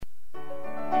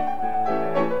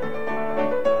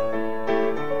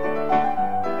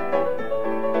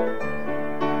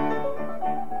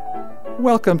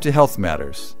Welcome to Health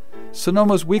Matters,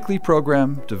 Sonoma's weekly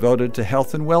program devoted to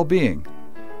health and well-being.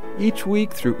 Each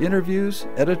week, through interviews,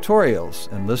 editorials,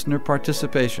 and listener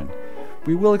participation,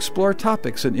 we will explore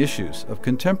topics and issues of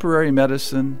contemporary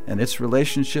medicine and its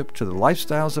relationship to the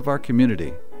lifestyles of our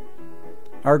community.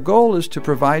 Our goal is to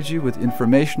provide you with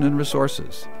information and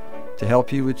resources to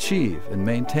help you achieve and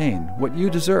maintain what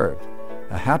you deserve,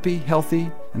 a happy,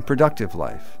 healthy, and productive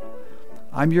life.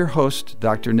 I'm your host,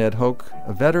 Dr. Ned Hoke,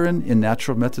 a veteran in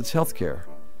natural methods healthcare,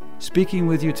 speaking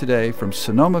with you today from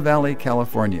Sonoma Valley,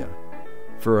 California,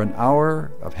 for an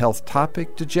hour of health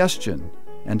topic digestion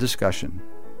and discussion.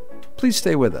 Please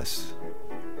stay with us.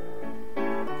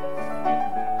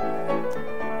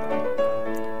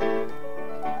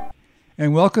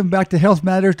 And welcome back to Health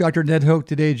Matters. Dr. Ned Hoke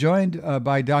today, joined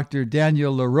by Dr.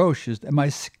 Daniel Laroche. Am I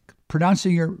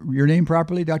pronouncing your name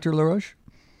properly, Dr. Laroche?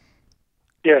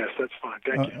 Yes, that's fine.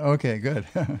 Thank you. Okay, good.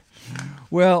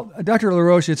 Well, Dr.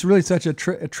 Laroche, it's really such a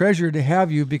treasure to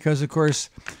have you because, of course,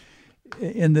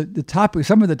 in the topic,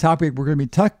 some of the topic we're going to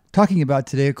be talking about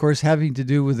today, of course, having to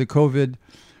do with the COVID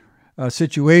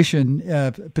situation,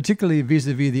 particularly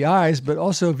vis-a-vis the eyes, but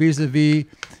also vis-a-vis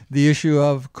the issue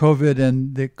of COVID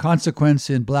and the consequence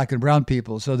in Black and brown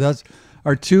people. So that's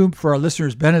our two, for our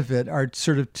listeners' benefit, our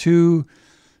sort of two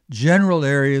general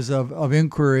areas of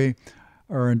inquiry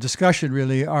or in discussion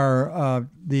really are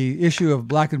the issue of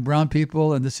Black and brown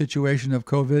people and the situation of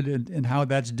COVID and how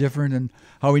that's different and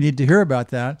how we need to hear about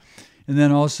that. And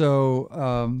then also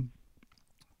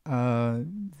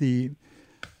the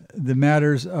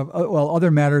matters of,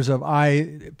 other matters of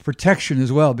eye protection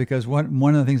as well, because one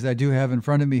of the things that I do have in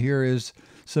front of me here is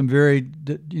some very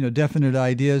definite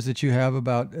ideas that you have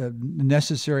about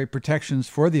necessary protections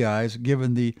for the eyes,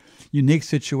 given the unique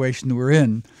situation that we're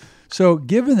in. So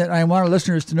given that, I want our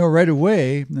listeners to know right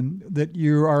away that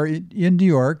you are in New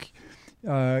York,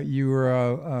 your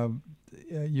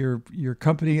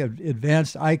company,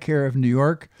 Advanced Eye Care of New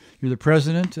York, you're the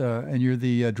president and you're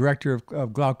the director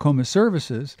of glaucoma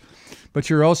services, but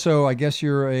you're also, I guess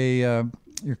you're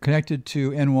connected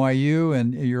to NYU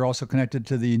and you're also connected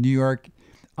to the New York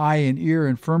Eye and Ear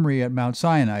Infirmary at Mount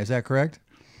Sinai. Is that correct?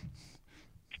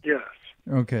 Yes.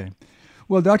 Okay.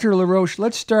 Well, Dr. Laroche,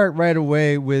 let's start right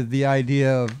away with the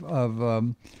idea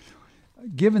of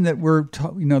given that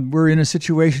we're in a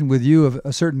situation with you of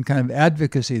a certain kind of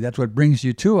advocacy, that's what brings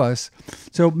you to us.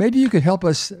 So maybe you could help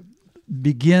us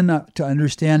begin to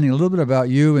understanding a little bit about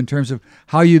you in terms of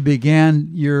how you began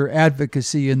your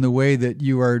advocacy in the way that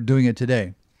you are doing it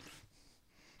today.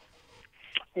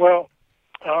 Well,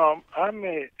 I'm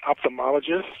an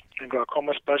ophthalmologist and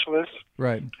glaucoma specialist.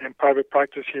 Right. In private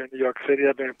practice here in New York City.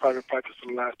 I've been in private practice for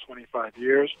the last 25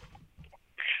 years.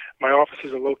 My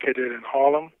offices are located in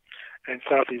Harlem and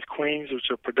Southeast Queens, which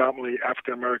are predominantly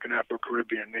African-American,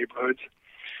 Afro-Caribbean neighborhoods.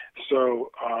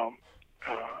 So,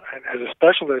 and as a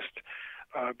specialist,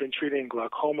 I've been treating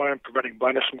glaucoma and preventing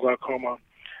blindness from glaucoma.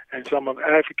 And so I'm an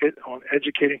advocate on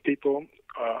educating people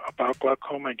about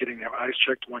glaucoma and getting their eyes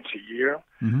checked once a year.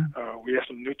 Mm-hmm. We have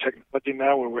some new technology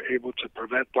now where we're able to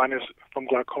prevent blindness from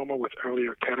glaucoma with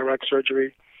earlier cataract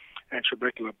surgery and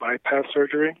trabecular bypass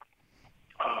surgery.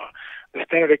 The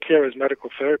standard of care is medical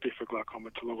therapy for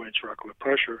glaucoma to lower intraocular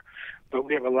pressure, but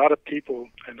we have a lot of people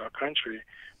in our country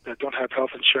that don't have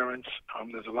health insurance.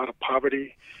 There's a lot of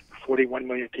poverty. 41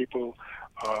 million people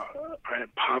are in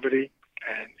poverty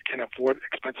and can afford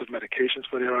expensive medications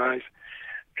for their eyes.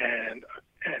 And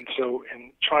so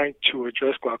in trying to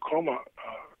address glaucoma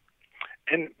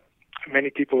in many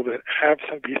people that have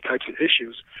some of these types of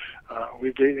issues,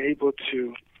 we've been able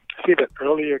to see that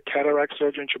earlier cataract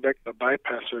surgery and trabecular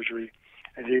bypass surgery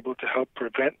is able to help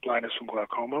prevent blindness from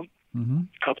glaucoma, mm-hmm.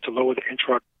 help to lower the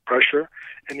intraocular pressure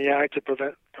in the eye to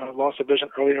prevent loss of vision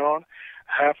earlier on.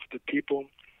 Half the people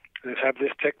that have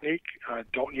this technique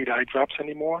don't need eye drops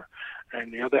anymore,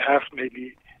 and the other half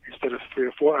maybe instead of 3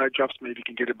 or 4 eye drops, maybe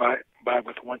can get it by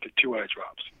with 1 to 2 eye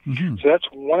drops. Mm-hmm. So that's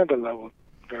one of the levels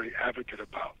I'm very advocate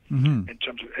about mm-hmm. in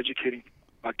terms of educating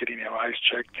about getting their eyes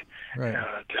checked right.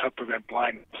 To help prevent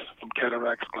blindness from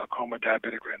cataracts, glaucoma,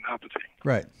 diabetic retinopathy.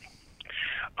 Right.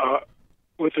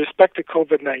 With respect to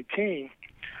COVID-19,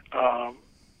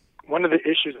 one of the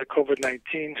issues that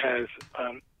COVID-19 has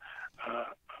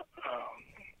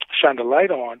shined a light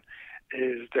on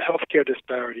is the healthcare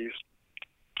disparities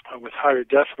with higher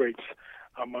death rates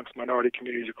amongst minority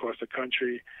communities across the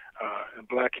country, and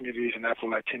Black communities and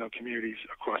Afro-Latino communities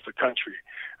across the country.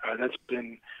 That's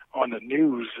been on the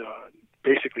news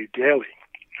basically daily,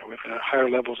 with higher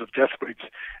levels of death rates,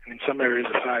 and in some areas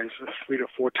as high as 3 to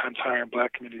 4 times higher in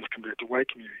Black communities compared to white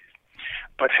communities.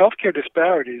 But healthcare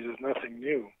disparities is nothing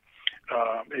new.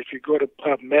 if you go to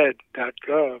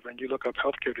PubMed.gov and you look up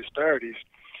healthcare disparities,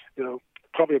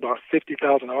 probably about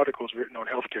 50,000 articles written on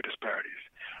healthcare disparities.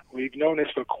 We've known this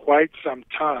for quite some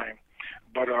time,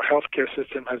 but our healthcare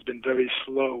system has been very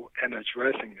slow in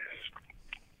addressing this.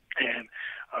 And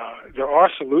there are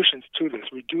solutions to this.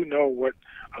 We do know what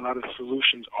a lot of the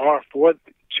solutions are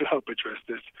to help address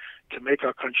this, to make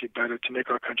our country better, to make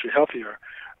our country healthier.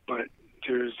 But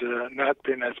there's not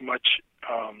been as much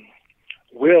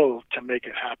will to make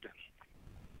it happen.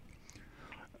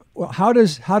 Well, how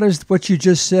does what you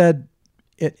just said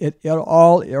it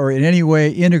all or in any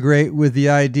way integrate with the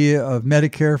idea of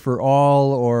Medicare for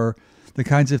all, or the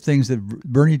kinds of things that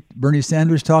Bernie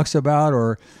Sanders talks about,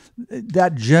 or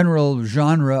that general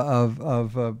genre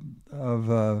of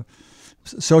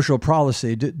social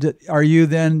policy? Are you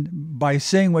then, by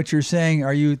saying what you're saying,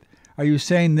 are you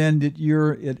saying then that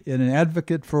you're an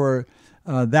advocate for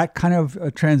that kind of a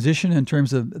transition in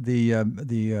terms of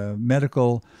the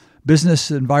medical business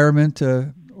environment,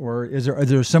 or is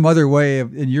there some other way,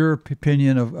 in your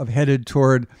opinion, of headed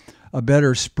toward a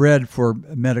better spread for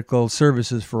medical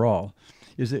services for all?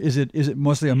 Is it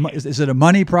mostly is it a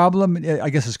money problem? I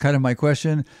guess is kind of my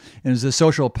question. And is it a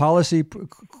social policy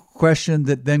question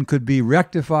that then could be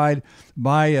rectified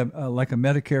by like a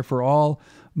Medicare for all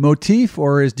motif,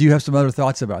 or do you have some other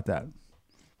thoughts about that?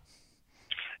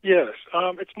 Yes,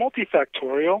 it's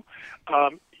multifactorial.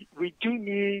 We do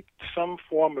need some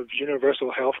form of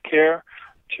universal health care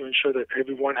to ensure that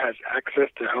everyone has access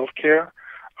to health care.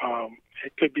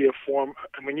 It could be a form,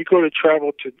 and when you go to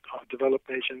travel to developed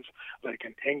nations like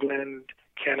in England,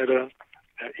 Canada,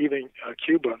 even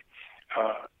Cuba,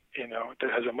 that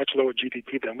has a much lower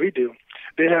GDP than we do,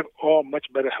 they have all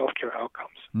much better healthcare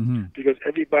outcomes because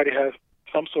everybody has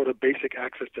some sort of basic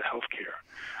access to healthcare,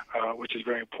 which is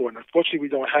very important. Unfortunately, we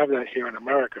don't have that here in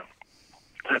America.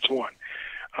 That's one.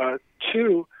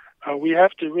 Two, we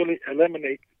have to really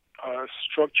eliminate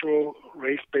structural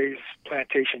race-based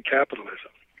plantation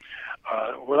capitalism.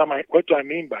 What do I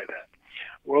mean by that?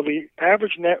 Well, the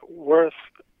average net worth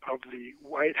of the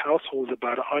white household is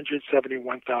about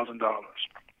 $171,000.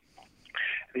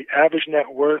 The average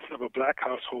net worth of a black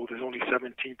household is only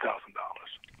 $17,000.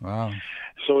 Wow.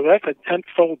 So that's a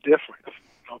tenfold difference,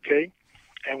 okay?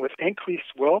 And with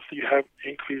increased wealth, you have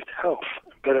increased health,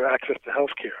 better access to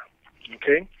health care,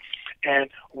 okay? And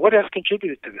what has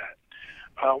contributed to that?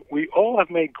 We all have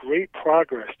made great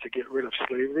progress to get rid of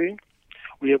slavery.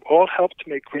 We have all helped to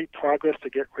make great progress to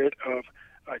get rid of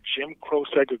Jim Crow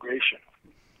segregation.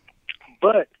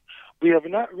 But we have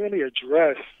not really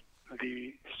addressed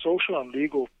the social and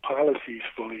legal policies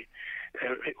fully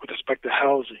with respect to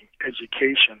housing,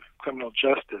 education, criminal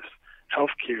justice,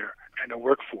 healthcare, and the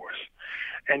workforce.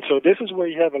 And so this is where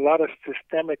you have a lot of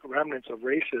systemic remnants of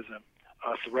racism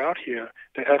throughout here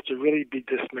that has to really be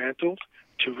dismantled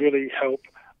to really help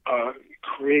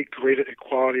create greater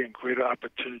equality and greater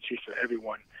opportunity for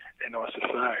everyone in our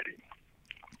society.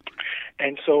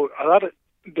 And so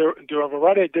there are a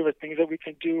variety of different things that we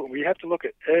can do, and we have to look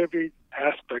at every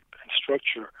aspect and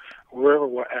structure wherever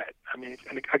we're at. I mean,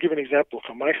 and I'll give an example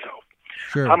for myself.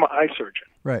 Sure. I'm an eye surgeon.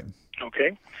 Right.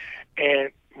 Okay?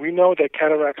 And we know that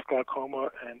cataracts,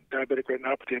 glaucoma, and diabetic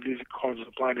retinopathy are leading causes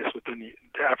of blindness within the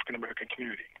African American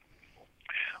community.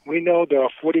 We know there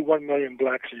are 41 million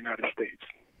blacks in the United States.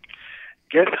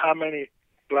 Guess how many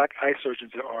black eye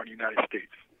surgeons there are in the United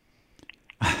States?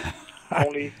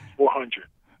 Only 400.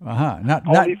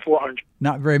 Only 400.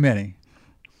 Not very many.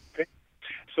 Okay?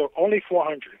 So only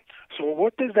 400. So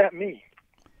what does that mean?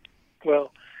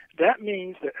 Well, that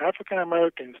means that African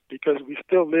Americans, because we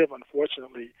still live,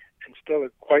 unfortunately, in still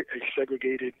quite a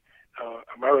segregated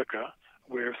America,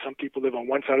 where some people live on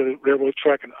one side of the railroad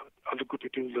track and other group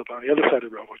of people live on the other side of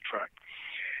the railroad track.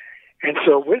 And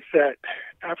so with that,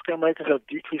 African Americans have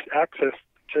decreased access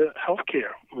to health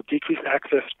care, with decreased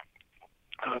access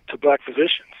to black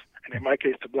physicians, and in my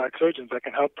case to black surgeons that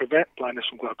can help prevent blindness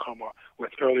from glaucoma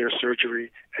with earlier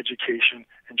surgery, education,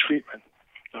 and treatment.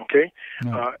 Okay?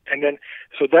 No. And then,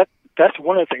 so that's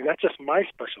one of the things. That's just my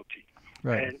specialty.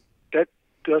 Right. And that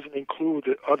doesn't include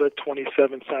the other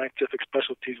 27 scientific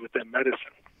specialties within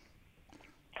medicine.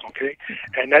 Okay?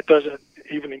 And that doesn't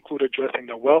even include addressing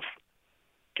the wealth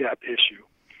gap issue.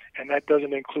 And that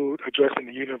doesn't include addressing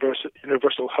the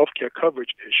universal health care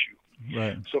coverage issue.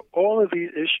 Right. So all of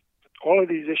these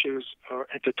issues are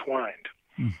intertwined.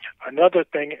 Another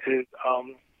thing is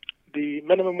the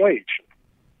minimum wage.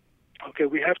 Okay,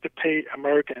 we have to pay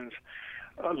Americans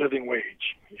a living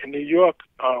wage. In New York,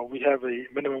 we have a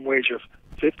minimum wage of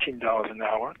 $15 an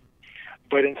hour,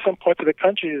 but in some parts of the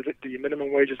country, the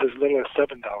minimum wage is as little as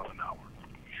 $7 an hour.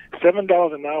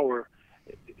 $7 an hour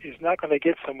is not going to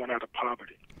get someone out of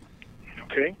poverty.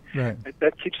 Okay, Right.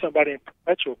 that keeps somebody in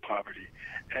perpetual poverty,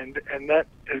 and that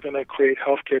is going to create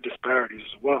healthcare disparities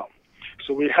as well.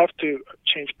 So we have to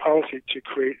change policy to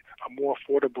create a more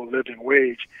affordable living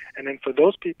wage, and then for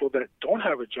those people that don't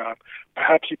have a job,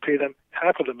 perhaps you pay them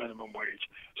half of the minimum wage,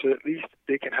 so at least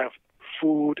they can have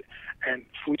food and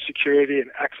food security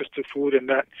and access to food and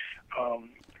not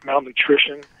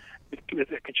malnutrition.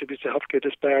 It contributes to healthcare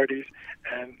disparities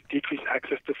and decreased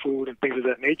access to food and things of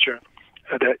that nature.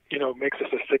 That makes us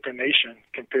a sicker nation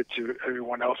compared to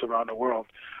everyone else around the world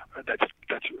that's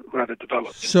rather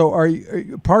developed. So, are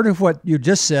you, part of what you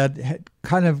just said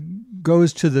kind of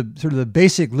goes to the sort of the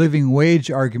basic living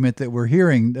wage argument that we're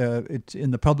hearing. It's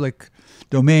in the public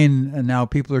domain, and now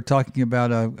people are talking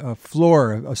about a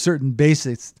floor, a certain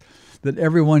basics that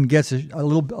everyone gets a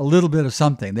little bit of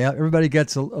something. Everybody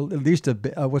gets at least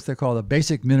what's they call a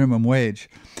basic minimum wage,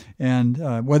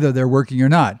 and whether they're working or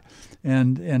not.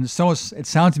 And so it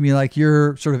sounds to me like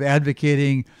you're sort of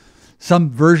advocating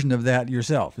some version of that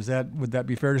yourself. Would that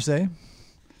be fair to say?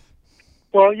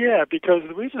 Well, yeah, because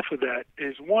the reason for that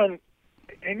is, one,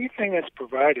 anything that's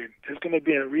provided is going to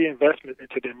be a reinvestment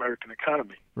into the American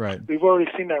economy. Right. We've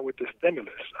already seen that with the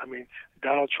stimulus. I mean,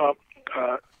 Donald Trump,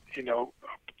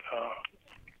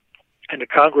 and the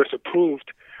Congress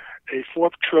approved a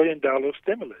 $4 trillion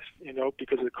stimulus,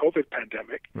 because of the COVID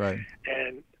pandemic. Right.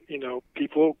 And,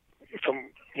 people from,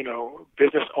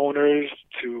 business owners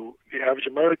to the average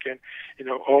American,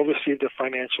 all received a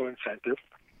financial incentive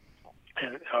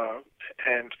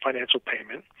and financial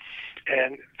payment.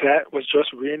 And that was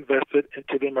just reinvested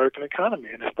into the American economy,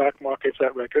 and the stock market's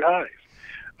at record highs.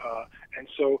 And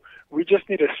so we just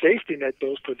need a safety net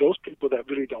for those people that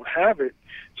really don't have it,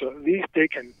 so at least they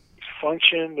can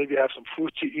function, maybe have some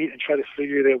food to eat, and try to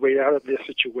figure their way out of their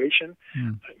situation,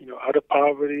 out of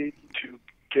poverty, to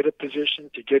get a position,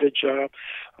 to get a job,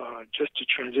 just to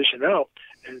transition out.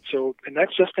 And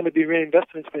that's just going to be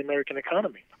reinvested into the American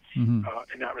economy in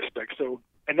that respect. So,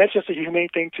 and that's just a humane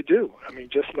thing to do. I mean,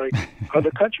 just like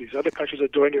other countries are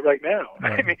doing it right now.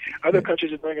 Right. I mean, other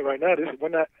countries are doing it right now.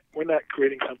 We're not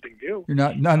creating something new. You're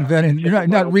not inventing. You're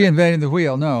not reinventing the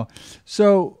wheel. No.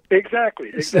 So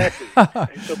exactly. And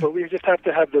but we just have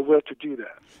to have the will to do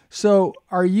that. So,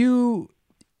 do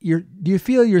you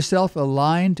feel yourself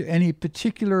aligned to any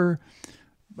particular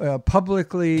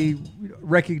publicly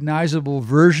recognizable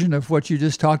version of what you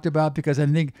just talked about? Because I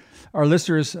think our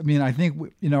listeners,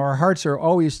 our hearts are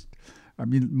always,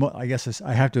 I guess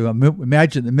I have to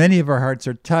imagine that many of our hearts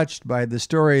are touched by the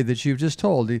story that you've just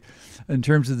told, in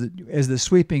terms of the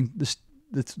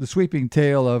sweeping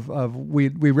tale of we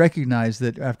recognize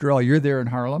that, after all, you're there in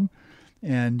Harlem,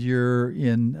 and you're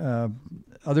in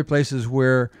other places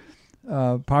where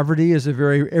poverty is a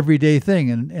very everyday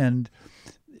thing, and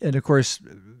of course,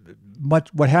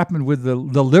 what happened with the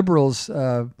liberals,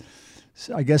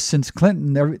 I guess since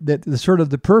Clinton, the sort of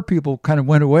the poor people kind of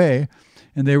went away,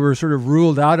 and they were sort of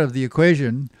ruled out of the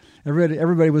equation.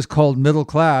 Everybody was called middle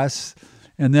class,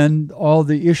 and then all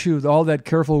that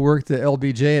careful work that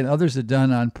LBJ and others had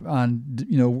done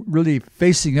on really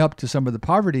facing up to some of the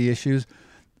poverty issues.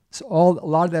 So a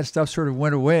lot of that stuff sort of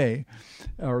went away,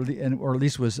 or at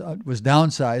least was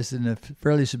downsized in a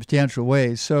fairly substantial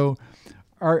way. So,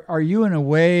 are you, in a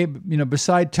way,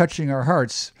 beside touching our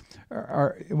hearts,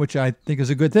 which I think is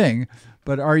a good thing,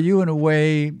 but are you in a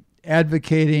way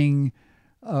advocating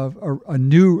of a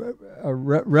new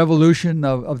revolution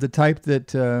of the type that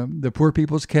the Poor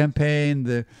People's Campaign,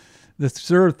 the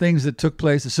sort of things that took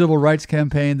place, the Civil Rights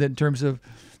Campaign, that in terms of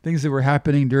things that were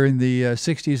happening during the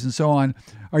 60s and so on,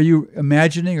 are you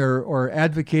imagining or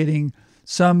advocating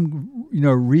some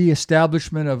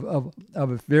reestablishment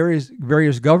of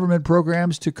various government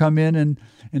programs to come in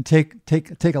and take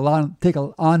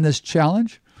on this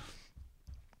challenge?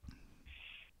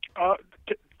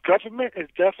 Government is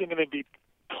definitely going to be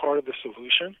part of the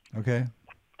solution. Okay.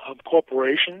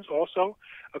 Corporations also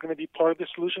are going to be part of the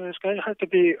solution. It's going to have to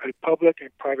be a public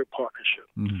and private partnership.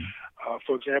 Mm-hmm.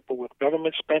 For example, with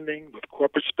government spending, with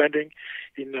corporate spending,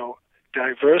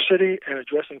 diversity and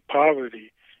addressing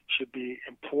poverty should be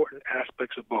important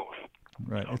aspects of both.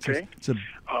 Right. Okay.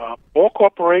 All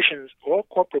corporations, all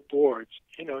corporate boards,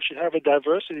 should have a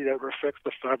diversity that reflects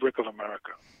the fabric of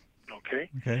America. Okay.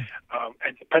 Okay.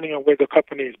 And depending on where the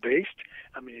company is based,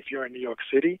 if you're in New York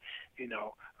City,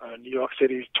 New York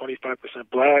City is 25%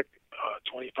 Black,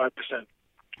 25%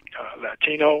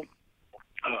 Latino,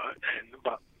 and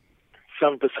about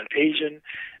 7% Asian,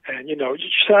 and you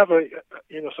should have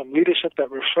some leadership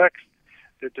that reflects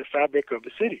the fabric of the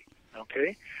city.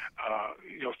 Okay,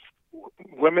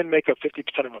 women make up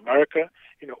 50% of America.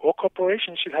 All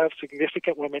corporations should have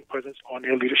significant women presence on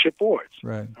their leadership boards.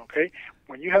 Right. Okay?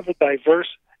 When you have a diverse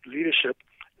leadership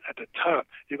at the top,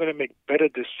 you're going to make better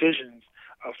decisions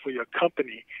for your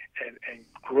company and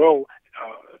grow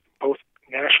both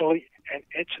nationally and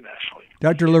internationally.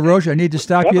 Dr. Laroche, I need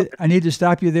to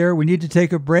stop you there. We need to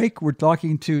take a break. We're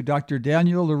talking to Dr.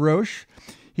 Daniel Laroche.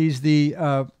 He's the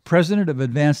president of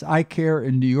Advanced Eye Care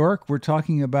in New York. We're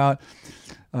talking about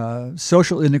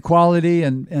social inequality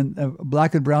and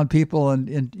black and brown people in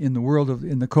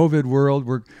the COVID world.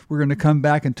 We're going to come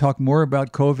back and talk more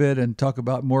about COVID and talk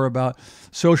about more about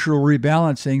social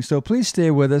rebalancing. So please stay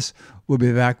with us. We'll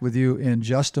be back with you in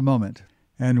just a moment.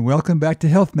 And welcome back to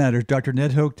Health Matters. Dr.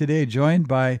 Ned Hoke today, joined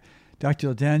by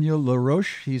Dr. Daniel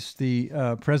Laroche. He's the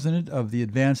president of the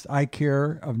Advanced Eye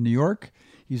Care of New York.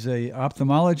 He's an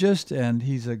ophthalmologist and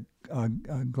he's a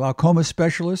glaucoma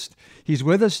specialist. He's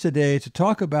with us today to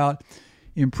talk about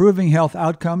improving health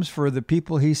outcomes for the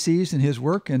people he sees in his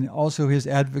work and also his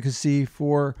advocacy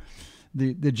for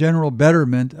the general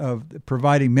betterment of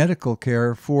providing medical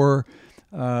care for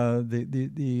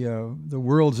the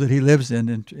worlds that he lives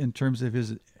in terms of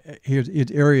his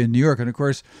area in New York. And of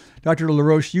course, Dr.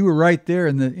 Laroche, you were right there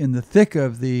in the thick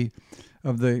of the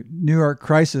New York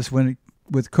crisis with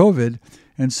COVID,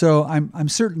 and so I'm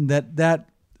certain that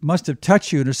must have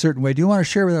touched you in a certain way. Do you want to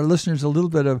share with our listeners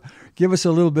give us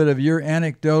a little bit of your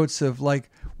anecdotes of like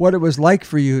what it was like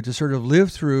for you to sort of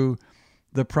live through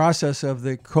the process of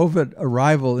the COVID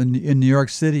arrival in New York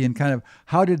City, and kind of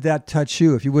how did that touch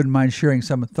you, if you wouldn't mind sharing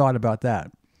some thought about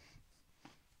that?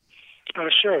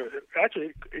 Sure.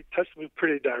 Actually, it touched me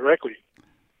pretty directly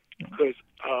because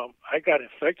I got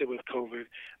infected with COVID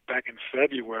back in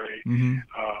February. Mm-hmm.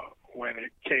 When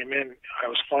it came in, I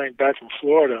was flying back from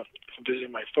Florida from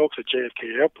visiting my folks at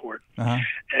JFK Airport. Uh-huh.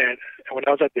 And when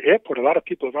I was at the airport, a lot of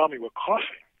people around me were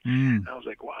coughing. Mm. And I was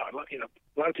like, wow, a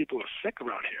lot of people are sick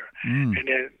around here. Mm. And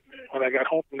then when I got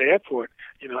home from the airport,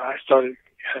 I started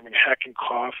having hacking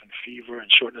cough and fever and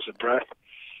shortness of breath.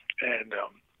 And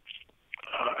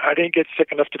I didn't get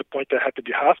sick enough to the point that I had to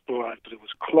be hospitalized, but it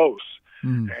was close.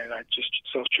 Mm. And I just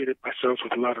self-treated myself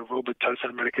with a lot of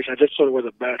Robitussin medication. I just thought it was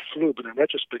a bad flu, but in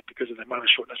retrospect, because of the amount of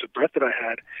shortness of breath that I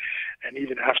had, and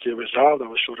even after it resolved, I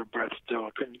was short of breath still. I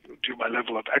couldn't do my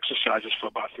level of exercises for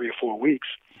about 3 or 4 weeks.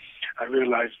 I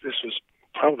realized this was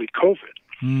probably COVID.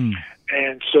 Mm.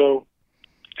 And so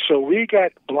we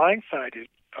got blindsided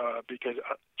because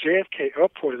JFK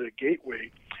Airport is a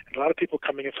gateway, and a lot of people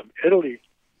coming in from Italy,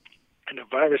 and the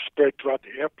virus spread throughout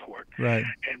the airport. Right.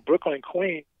 And Brooklyn and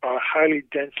Queens are highly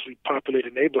densely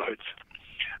populated neighborhoods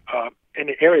in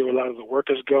the area where a lot of the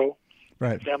workers go,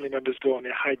 right. family members go, and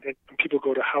people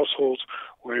go to households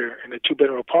where in a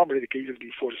 2-bedroom apartment there could easily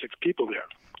be 4 to 6 people there.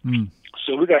 Mm.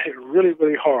 So we got hit really,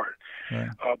 really hard. Right.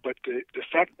 But the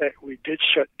fact that we did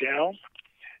shut down,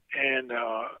 and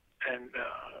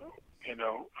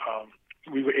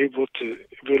we were able to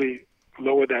really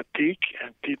lower that peak,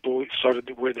 and people started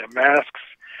to wear their masks.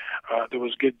 There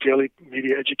was good daily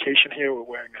media education here. We're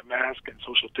wearing a mask and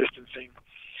social distancing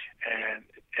and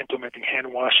implementing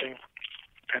hand washing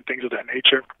and things of that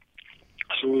nature.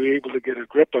 So we were able to get a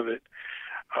grip of it.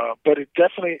 But it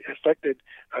definitely affected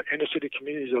inner city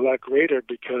communities a lot greater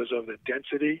because of the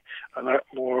density. A lot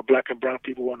more black and brown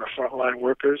people were on the frontline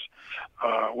workers,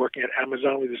 working at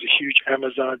Amazon. There's a huge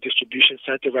Amazon distribution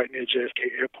center right near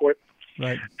JFK Airport.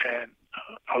 Right. And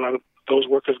a lot of those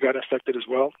workers got infected as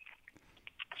well.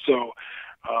 So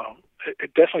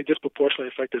it definitely disproportionately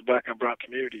affected black and brown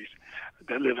communities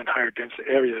that live in higher density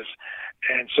areas.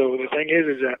 And so the thing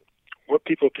is that what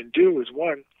people can do is,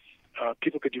 one,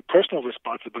 people could do personal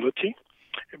responsibility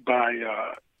by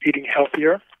eating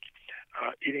healthier,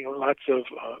 eating lots of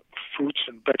fruits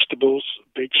and vegetables,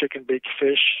 baked chicken, baked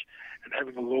fish, and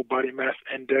having a low body mass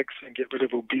index, and get rid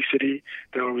of obesity.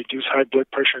 That will reduce high blood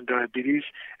pressure and diabetes.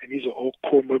 And these are all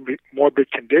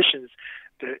comorbid conditions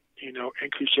that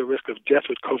increase your risk of death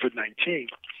with COVID-19.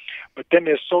 But then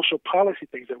there's social policy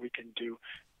things that we can do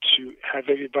to have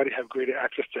everybody have greater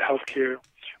access to health care,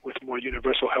 with more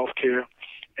universal health care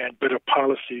and better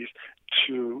policies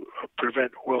to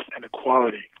prevent wealth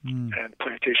inequality and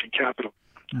plantation capital,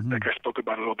 like I spoke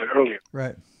about a little bit earlier.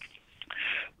 Right.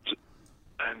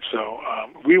 And so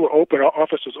we were open. Our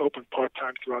office was open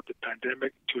part-time throughout the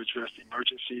pandemic to address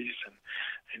emergencies and,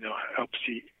 help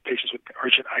see patients with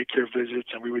urgent eye care visits.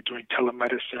 And we were doing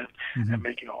telemedicine and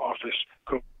making our office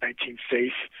COVID-19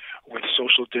 safe with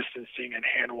social distancing and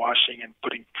hand washing and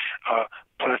putting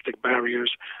plastic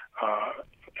barriers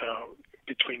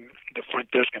between between the front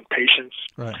desk and patients,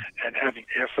 Right. and having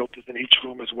air filters in each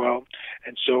room as well.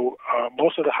 And so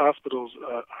most of the hospitals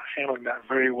are handling that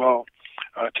very well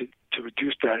to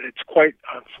reduce that. It's quite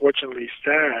unfortunately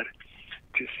sad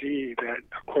to see that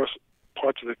across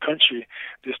parts of the country,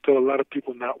 there's still a lot of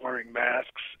people not wearing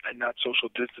masks and not social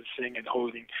distancing and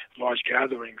holding large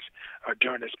gatherings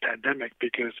during this pandemic,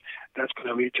 because that's going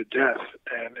to lead to death,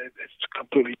 and it's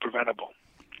completely preventable.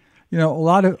 You know, a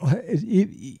lot of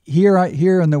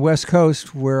here on the West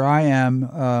Coast where I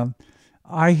am,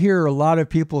 I hear a lot of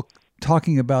people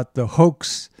talking about the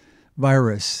hoax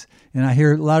virus, and I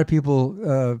hear a lot of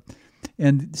people,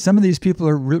 and some of these people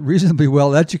are reasonably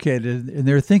well educated, and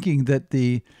they're thinking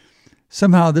that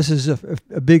somehow this is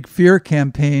a big fear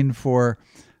campaign for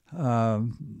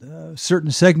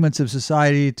certain segments of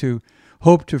society to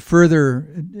hope to further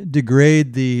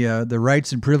degrade the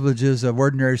rights and privileges of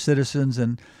ordinary citizens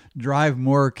and drive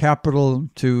more capital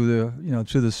to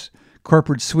the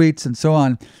corporate suites and so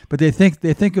on. But they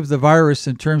think of the virus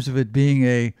in terms of it being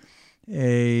a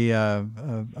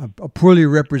poorly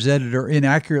represented or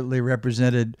inaccurately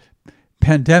represented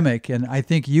pandemic. And I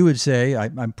think you would say,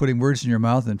 I'm putting words in your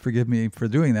mouth, and forgive me for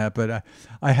doing that, but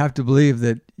I have to believe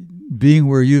that being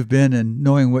where you've been and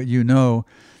knowing what you know,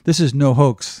 this is no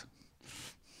hoax.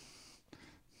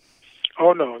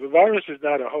 Oh, no, the virus is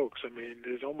not a hoax. I mean,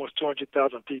 there's almost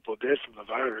 200,000 people dead from the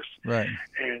virus. Right.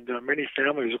 And many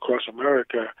families across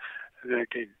America that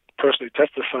can personally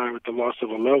testify with the loss of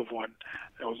a loved one,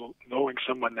 knowing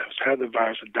someone that's had the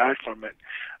virus and died from it.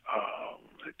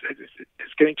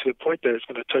 It's getting to the point that it's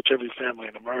going to touch every family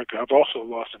in America. I've also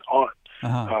lost an aunt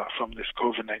from this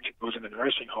COVID-19 who was in a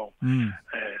nursing home. And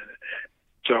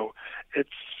so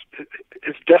it's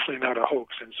definitely not a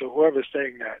hoax. And so whoever's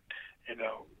saying that,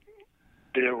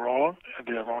 they're wrong and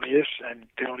they're erroneous, and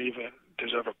they don't even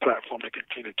deserve a platform to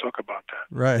continue to talk about that.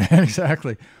 Right,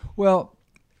 exactly. Well,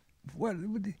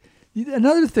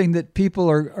 another thing that people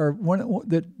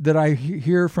that I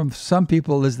hear from some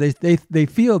people is they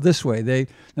feel this way.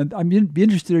 I'm be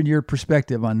interested in your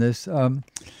perspective on this.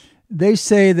 They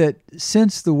say that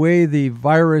since the way the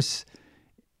virus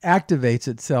activates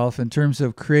itself in terms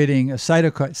of creating a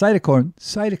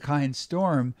cytokine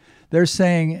storm, they're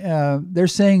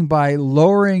saying by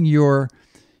lowering your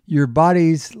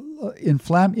body's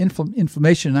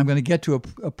inflammation, and I'm going to get to a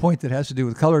point that has to do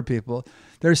with colored people.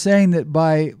 They're saying that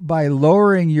by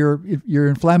lowering your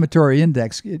inflammatory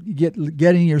index,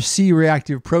 getting your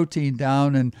C-reactive protein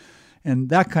down and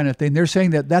that kind of thing, they're saying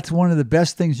that that's one of the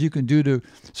best things you can do to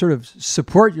sort of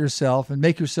support yourself and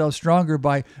make yourself stronger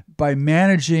by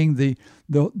managing the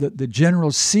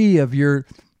general C of your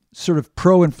sort of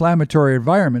pro-inflammatory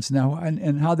environments. Now,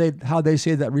 and how they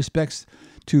say that respects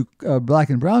to black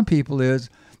and brown people is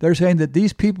they're saying that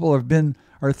these people are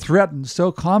threatened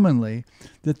so commonly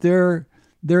that their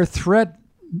threat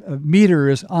meter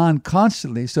is on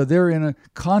constantly, so they're in a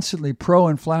constantly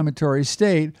pro-inflammatory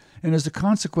state, and as a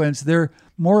consequence, they're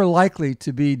more likely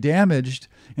to be damaged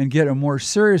and get a more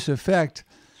serious effect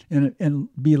and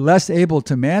be less able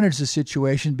to manage the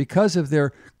situation because of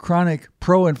their chronic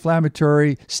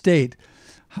pro-inflammatory state.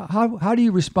 How do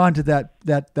you respond to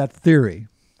that theory?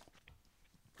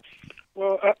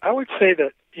 Well, I would say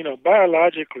that,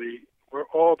 biologically, we're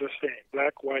all the same.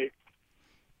 Black, white,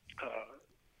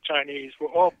 Chinese, we're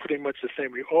all pretty much the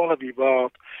same. We all have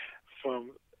evolved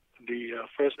from the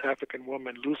first African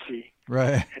woman, Lucy,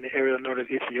 right, in the area known as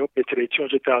Ethiopia today,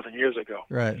 200,000 years ago.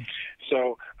 Right.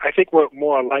 So I think we're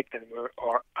more alike than we're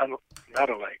not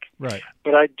alike. Right.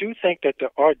 But I do think that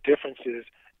there are differences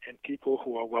in people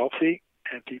who are wealthy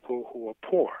and people who are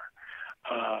poor.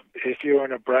 If you're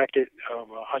in a bracket of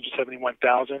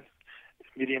 171,000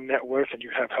 medium net worth and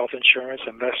you have health insurance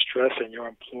and less stress and you're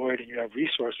employed and you have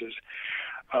resources,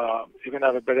 you're going to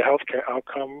have a better healthcare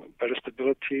outcome, better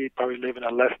stability, probably live in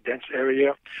a less dense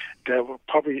area. That will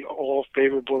probably all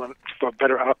favorable for a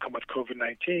better outcome with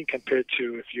COVID-19 compared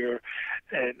to if you're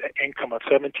an income of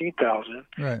 17,000,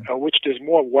 right, which there's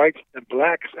more whites than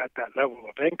blacks at that level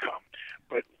of income.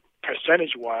 But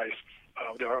percentage-wise,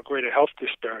 there are greater health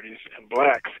disparities in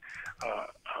blacks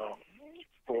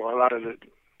for a lot of the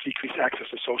decreased access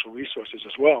to social resources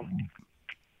as well.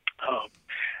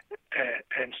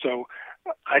 And so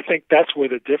I think that's where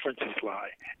the differences lie.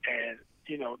 And,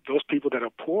 those people that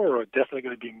are poor are definitely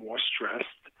going to be more stressed,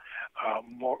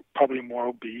 probably more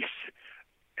obese,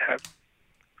 have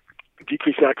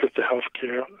decreased access to health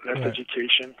care, less right,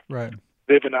 education, right,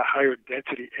 live in a higher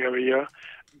density area,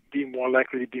 be more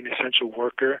likely to be an essential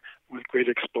worker with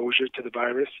greater exposure to the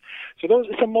virus. So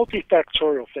it's a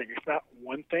multifactorial thing. It's not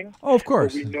one thing. Oh, of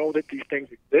course. But we know that these things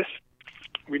exist.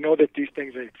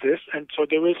 And so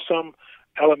there is some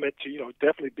element to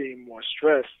definitely being more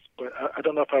stressed. But I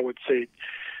don't know if I would say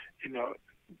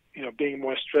being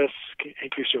more stressed can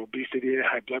increase your obesity,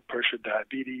 high blood pressure,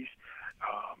 diabetes.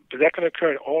 But that can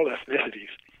occur in all ethnicities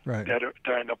Right. that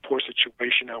are in a poor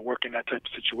situation or work in that type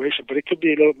of situation. But it could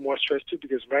be a little more stress too,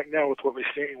 because right now with what we're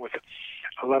seeing with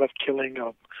a lot of killing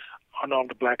of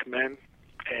unarmed black men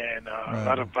and a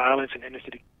lot of violence in inner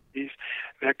city communities,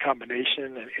 that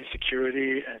combination and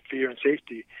insecurity and fear and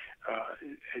safety,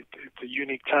 it's a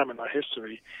unique time in our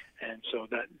history, and so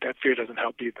that fear doesn't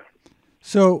help either.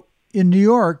 So in New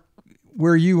York,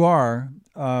 where you are,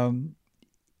 are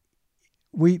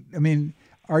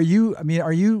you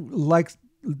like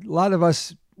a lot of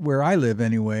us where I live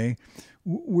anyway?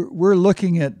 We're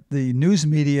looking at the news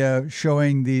media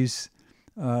showing these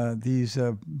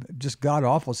just god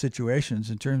awful situations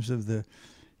in terms of the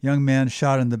young man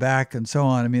shot in the back and so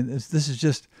on. I mean, this is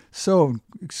just so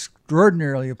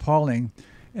extraordinarily appalling.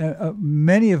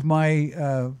 Many of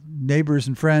my neighbors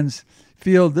and friends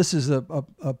feel this is a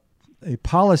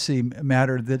policy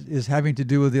matter that is having to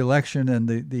do with the election and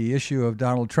the issue of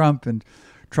Donald Trump and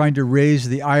trying to raise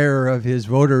the ire of his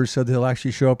voters so they'll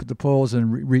actually show up at the polls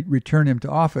and return him to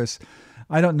office.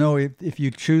 I don't know if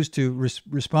you choose to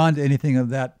respond to anything of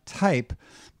that type,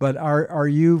 but are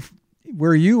you,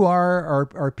 where you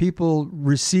are people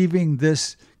receiving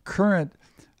this current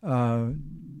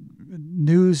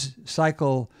news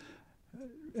cycle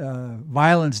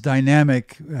violence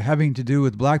dynamic having to do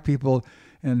with black people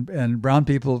and brown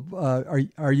people?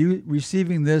 Are you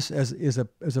receiving this as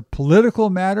a political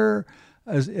matter,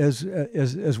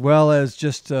 as well as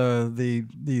just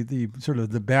the sort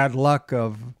of the bad luck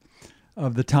of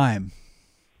the time?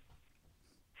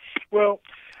 Well,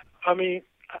 I mean,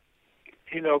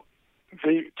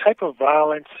 the type of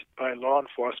violence by law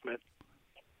enforcement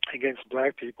against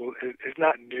black people is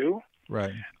not new.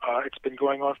 Right. It's been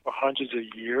going on for hundreds of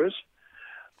years.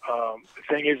 The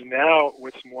thing is now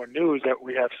what's more new is that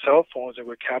we have cell phones and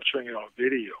we're capturing it on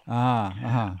video.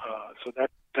 So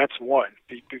that's one.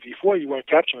 Before you weren't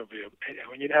capturing video. And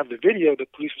when you didn't have the video, the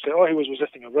police would say, oh, he was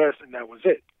resisting arrest, and that was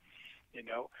it.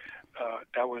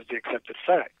 That was the accepted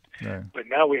fact. Right. But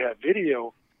now we have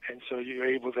video, and so you're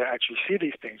able to actually see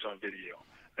these things on video.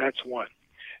 That's one.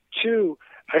 Two,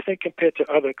 I think compared to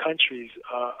other countries,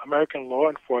 American law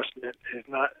enforcement is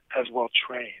not as well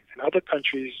trained. In other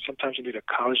countries, sometimes you need a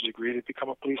college degree to become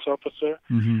a police officer.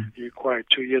 Mm-hmm. You require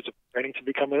 2 years of training to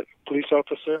become a police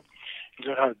officer. You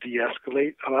learn how to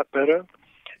de-escalate a lot better.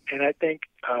 And I think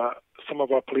some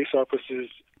of our police officers,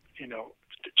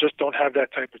 just don't have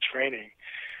that type of training.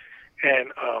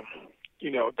 And,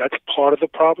 that's part of the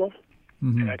problem.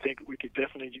 Mm-hmm. And I think we could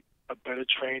definitely use a better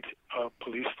trained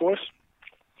police force.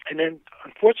 And then,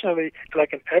 unfortunately,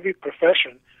 like in every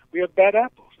profession, we have bad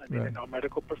apples. Right. In our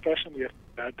medical profession, we have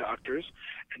bad doctors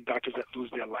and doctors that lose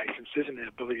their licenses and their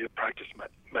ability to practice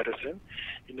medicine.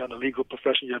 In the legal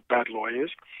profession, you have bad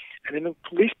lawyers. And in the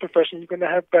police profession, you're going to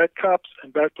have bad cops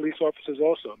and bad police officers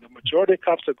also. The majority of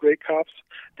cops are great cops.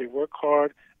 They work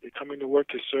hard. They come into work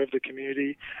to serve the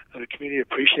community. The community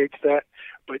appreciates that.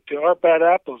 But there are bad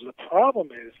apples. The problem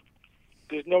is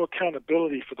there's no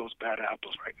accountability for those bad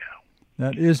apples right now.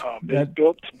 That is they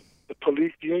built the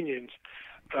police unions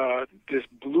this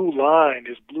blue line,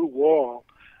 this blue wall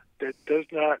that does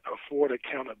not afford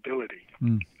accountability.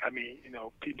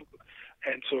 People,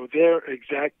 and so they're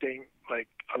exacting like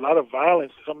a lot of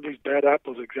violence. Some of these bad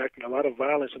apples are exacting a lot of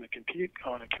violence on the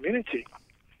community,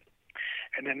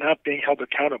 and they're not being held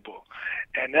accountable.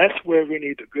 And that's where we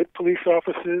need the good police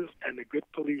officers and the good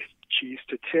police chiefs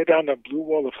to tear down the blue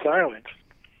wall of silence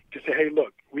to say, hey,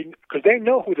 look, because they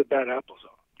know who the bad apples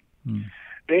are.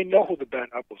 They know who the bad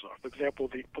apples are. For example,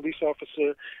 the police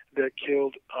officer that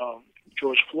killed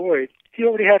George Floyd, he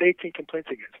already had 18 complaints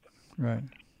against him. Right.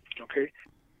 Okay?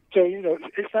 So,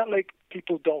 it's not like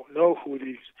people don't know who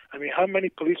these... how many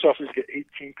police officers get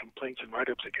 18 complaints and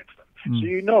write-ups against them?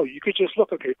 So you could just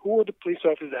look, okay, who are the police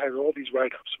officers that have all these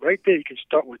write-ups? Right there, you can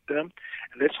start with them,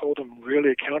 and let's hold them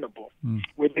really accountable.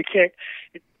 Where they can't...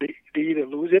 They either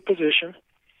lose their position,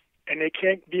 and they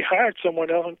can't be hired somewhere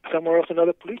else in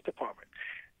another police department.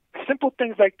 Simple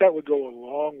things like that would go a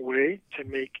long way to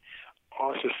make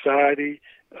our society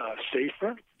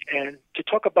safer and to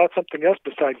talk about something else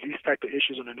besides these type of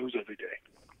issues on the news every day.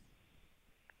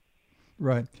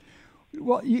 Right.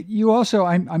 Well, you also,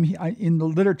 I'm in the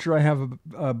literature I have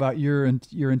about your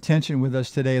intention with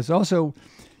us today is also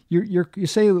you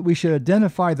say that we should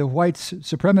identify the white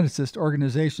supremacist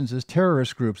organizations as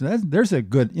terrorist groups. And there's a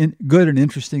good and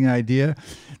interesting idea.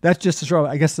 That's just a sort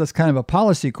of, I guess that's kind of a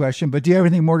policy question. But do you have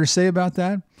anything more to say about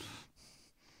that?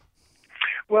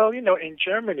 Well, in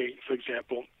Germany, for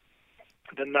example,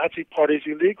 the Nazi Party is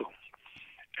illegal.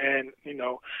 And,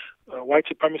 white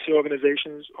supremacy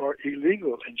organizations are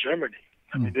illegal in Germany.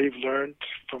 I mean, they've learned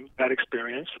from that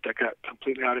experience that got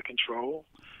completely out of control,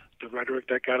 the rhetoric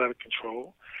that got out of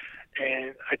control.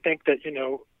 And I think that,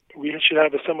 we should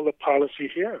have a similar policy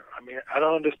here. I mean, I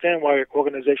don't understand why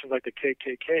organizations like the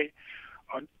KKK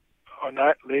are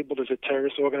not labeled as a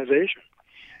terrorist organization.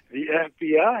 The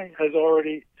FBI has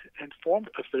already informed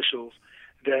officials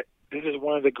that this is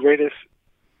one of the greatest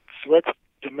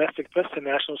domestic threats to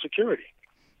national security.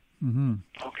 Mm-hmm.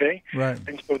 Okay? Right.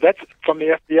 And so that's from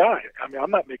the FBI. I mean,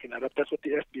 I'm not making that up. That's what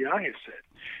the FBI has said.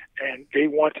 And they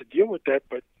want to deal with that,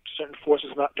 but certain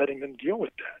forces not letting them deal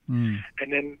with that.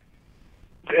 And then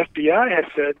the FBI has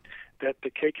said that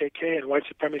the KKK and white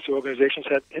supremacy organizations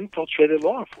have infiltrated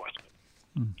law enforcement.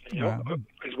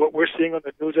 Is what we're seeing on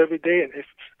the news every day, and if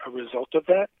a result of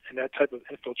that and that type of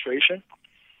infiltration,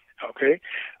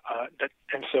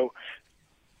 and so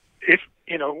if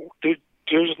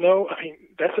there's no, I mean,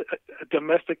 that's a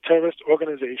domestic terrorist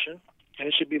organization, and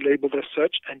it should be labeled as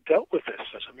such and dealt with as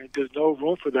such. I mean, there's no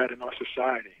room for that in our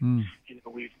society.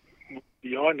 We've moved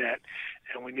beyond that,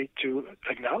 and we need to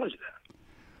acknowledge that.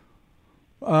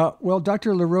 Well,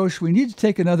 Dr. Laroche, we need to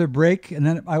take another break, and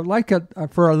then I would like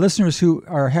for our listeners who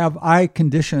have eye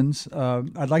conditions,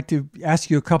 I'd like to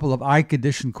ask you a couple of eye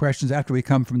condition questions after we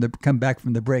come back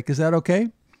from the break. Is that okay?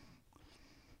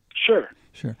 Sure.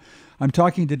 I'm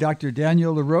talking to Dr.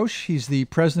 Daniel Laroche. He's the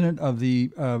president of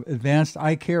the Advanced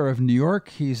Eye Care of New York.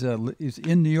 He's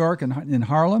in New York and in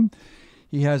Harlem.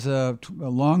 He has a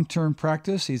long-term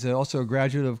practice. He's also a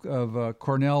graduate of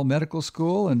Cornell Medical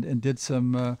School and did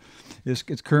some. Is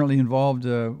currently involved,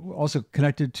 also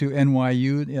connected to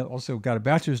NYU. Also got a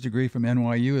bachelor's degree from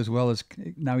NYU, as well as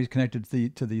now he's connected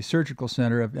to the Surgical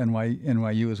Center of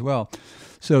NYU as well.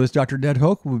 So it's Dr. Ned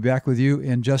Hoke. We'll be back with you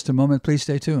in just a moment. Please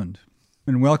stay tuned.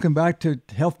 And welcome back to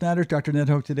Health Matters. Dr. Ned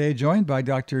Hoke today, joined by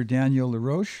Dr. Daniel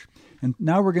Laroche. And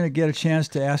now we're going to get a chance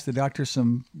to ask the doctor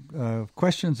some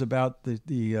questions about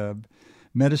the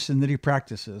medicine that he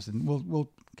practices, and we'll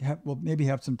maybe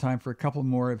have some time for a couple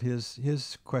more of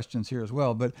his questions here as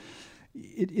well. But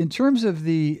in terms of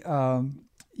the,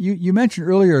 you mentioned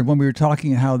earlier when we were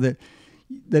talking how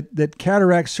that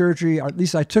cataract surgery, or at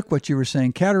least I took what you were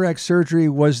saying, cataract surgery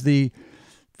was the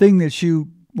thing that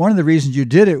one of the reasons you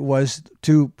did it was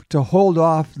to hold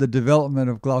off the development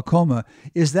of glaucoma.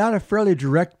 Is that a fairly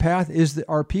direct path?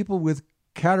 Are people with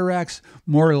cataracts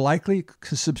more likely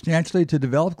substantially to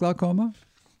develop glaucoma?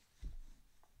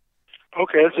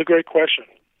 Okay, that's a great question.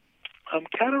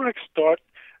 Cataracts start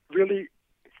really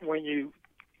when you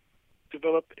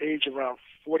develop age around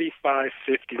 45,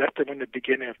 50. That's when the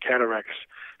beginning of cataracts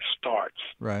starts.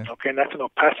 Right. Okay, and that's an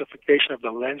opacification of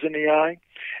the lens in the eye,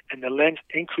 and the lens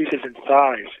increases in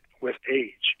size with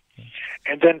age.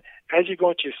 And then as you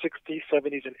go into your 60s,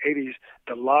 70s, and 80s,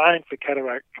 the line for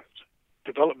cataract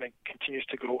development continues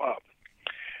to go up.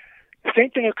 The same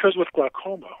thing occurs with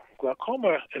glaucoma.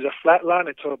 Glaucoma is a flat line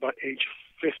until about age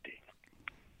 50.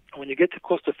 When you get to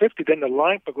close to 50, then the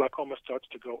line for glaucoma starts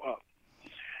to go up.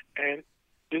 And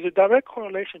there's a direct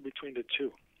correlation between the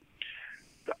two.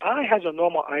 The eye has a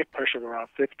normal eye pressure of around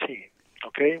 15.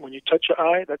 Okay? When you touch your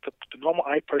eye, the normal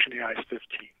eye pressure in the eye is 15.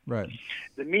 Right.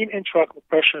 The mean intraocular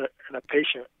pressure in a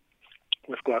patient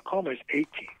with glaucoma is 18.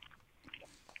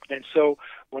 And so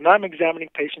when I'm examining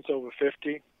patients over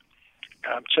 50,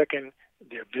 I'm checking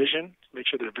their vision, make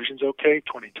sure their vision's okay,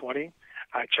 20/20.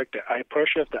 I check their eye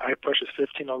pressure. If the eye pressure is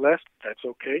 15 or less, that's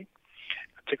okay.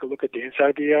 I take a look at the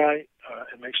inside of the eye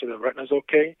and make sure the retina's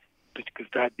okay, because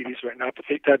diabetic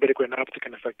retinopathy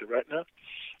can affect the retina.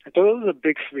 And so those are the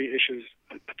big three issues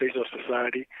that face our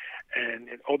society. And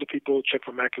in older people, check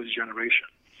for macular degeneration.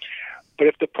 But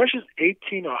if the pressure is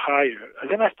 18 or higher,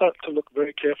 then I start to look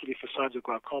very carefully for signs of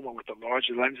glaucoma with a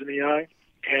larger lens in the eye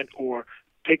and or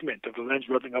pigment of the lens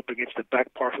rubbing up against the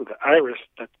back part of the iris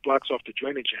that blocks off the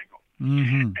drainage angle.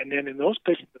 Mm-hmm. And then in those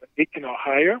patients that are 18 or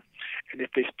higher, and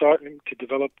if they start to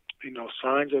develop,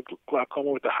 signs of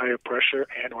glaucoma with a higher pressure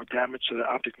and or damage to the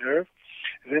optic nerve,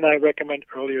 then I recommend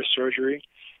earlier surgery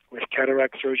with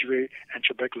cataract surgery and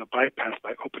trabecular bypass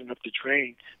by opening up the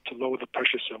drain to lower the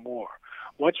pressure some more.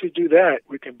 Once we do that,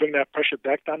 we can bring that pressure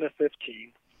back down to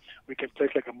 15. We can place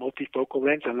like a multifocal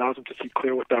lens that allows them to see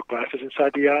clear without glasses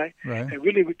inside the eye. Right. And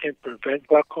really we can prevent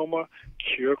glaucoma,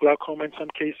 cure glaucoma in some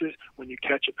cases when you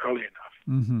catch it early enough.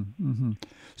 Mm-hmm, mm-hmm.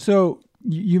 So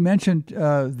you mentioned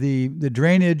the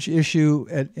drainage issue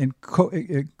and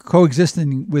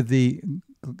coexisting with the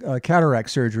cataract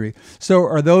surgery. So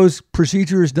are those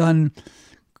procedures done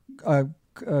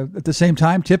work at the same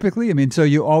time typically? I mean, so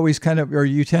you always kind of, or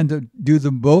you tend to do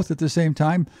them both at the same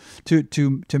time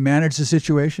to manage the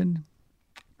situation?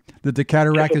 That the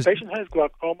cataract If a patient has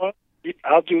glaucoma,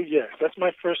 I'll do, yes. That's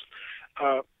my first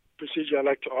procedure I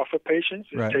like to offer patients,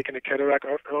 is Right. taking the cataract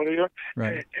out earlier.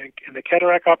 Right. And the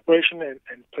cataract operation and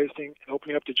placing and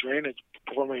opening up the drain and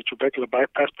performing a trabecular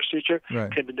bypass procedure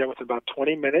Right. can be done within about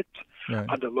 20 minutes Right.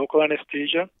 under local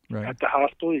anesthesia Right. at the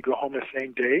hospital. You go home the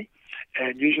same day,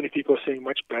 and usually people are seeing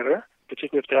much better,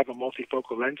 particularly if they have a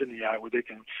multifocal lens in the eye where they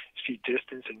can see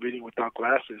distance and reading without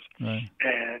glasses. Right.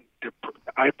 And the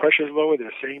eye pressure is lower,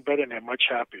 they're seeing better, and they're much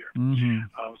happier. Mm-hmm.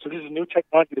 So this is a new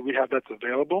technology that we have that's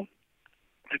available.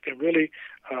 It can really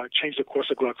change the course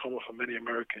of glaucoma for many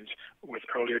Americans with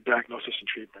earlier diagnosis and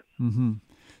treatment. Mm-hmm.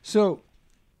 So,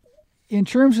 in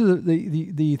terms of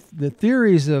the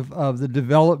theories of the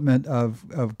development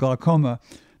of glaucoma,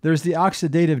 there's the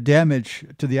oxidative damage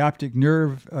to the optic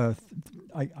nerve.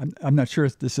 I'm not sure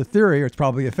if this is a theory or it's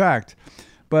probably a fact,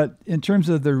 but in terms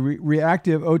of the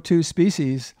reactive O2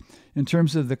 species, in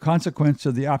terms of the consequence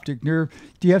of the optic nerve,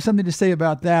 do you have something to say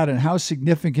about that, and how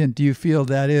significant do you feel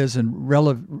that is and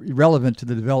relevant to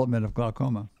the development of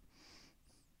glaucoma?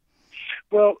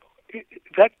 Well,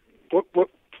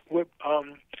 what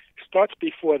starts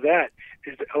before that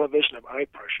is the elevation of eye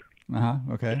pressure.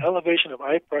 Okay. The elevation of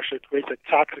eye pressure creates a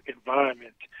toxic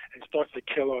environment and starts to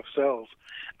kill off cells,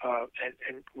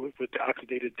 and with the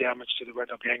oxidative damage to the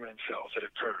retinal ganglion cells that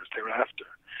occurs thereafter.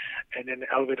 And then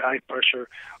the elevated eye pressure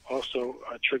also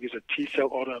triggers a T-cell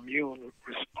autoimmune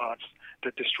response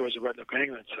that destroys the retinal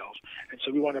ganglion cells. And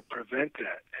so we want to prevent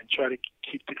that and try to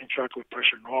keep the intraocular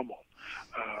pressure normal.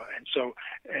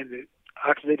 And the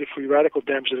oxidative free radical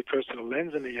damage that occurs to the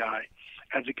lens in the eye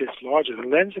as it gets larger. The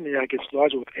lens in the eye gets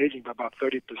larger with aging by about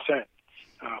 30%.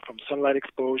 From sunlight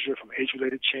exposure, from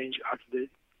age-related change,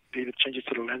 oxidative changes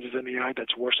to the lenses in the eye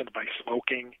that's worsened by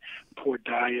smoking, poor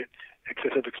diet,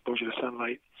 excessive exposure to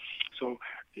sunlight. So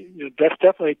that's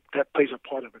definitely, that plays a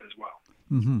part of it as well.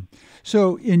 Mm-hmm.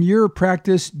 So in your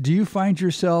practice, do you find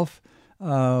yourself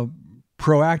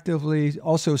proactively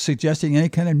also suggesting any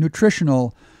kind of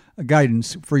nutritional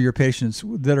guidance for your patients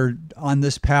that are on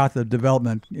this path of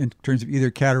development in terms of either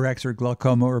cataracts or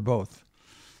glaucoma or both?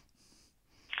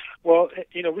 Well,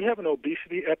 we have an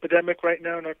obesity epidemic right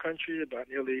now in our country. About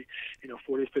nearly,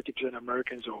 40 to 50% of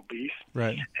Americans are obese.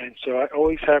 Right. And so I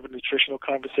always have a nutritional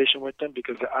conversation with them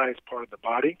because the eye is part of the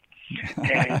body.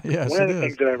 And yes, one of the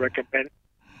things that I recommend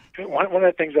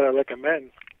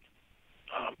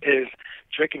is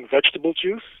drinking vegetable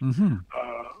juice. Mm-hmm.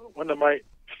 One of my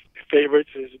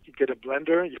favorites is you get a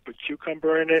blender, you put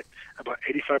cucumber in it, about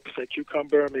 85%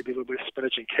 cucumber, maybe a little bit of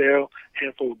spinach and kale,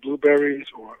 handful of blueberries,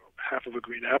 or half of a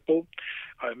green apple.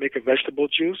 Make a vegetable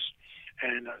juice,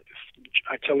 and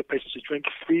I tell the patients to drink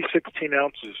 3 16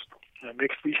 ounces.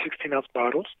 Make 3 16-ounce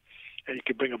bottles, and you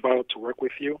can bring a bottle to work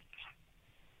with you.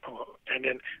 And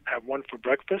then have one for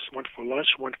breakfast, one for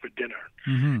lunch, one for dinner.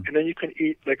 Mm-hmm. And then you can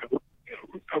eat like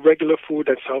a regular food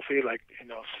that's healthy, like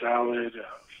salad,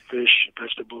 fish,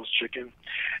 vegetables, chicken,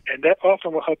 and that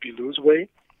often will help you lose weight.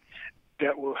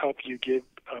 That will help you give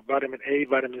vitamin A,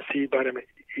 vitamin C, vitamin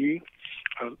E,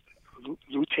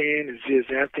 lutein and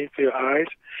zeaxanthin for your eyes,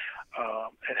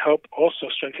 and help also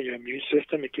strengthen your immune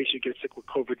system in case you get sick with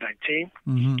COVID-19,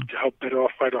 mm-hmm. to help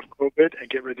fight off COVID and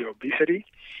get rid of obesity.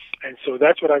 And so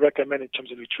that's what I recommend in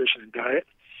terms of nutrition and diet.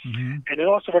 Mm-hmm. And I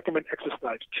also recommend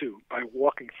exercise, too, by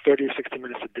walking 30 to 60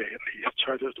 minutes a day at least.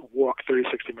 Try to walk 30 to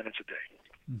 60 minutes a day.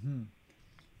 Mm-hmm.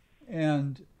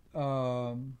 And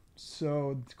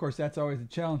so, of course, that's always a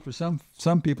challenge for some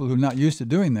people who are not used to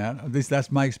doing that. At least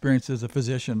that's my experience as a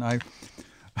physician. I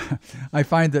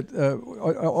find that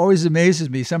always amazes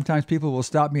me. Sometimes people will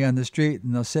stop me on the street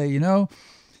and they'll say,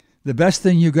 the best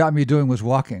thing you got me doing was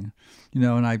walking.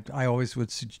 And I always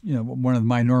would, one of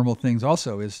my normal things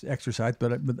also is exercise,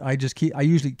 but I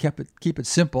usually keep it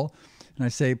simple, and I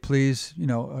say, please,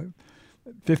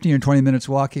 15 or 20 minutes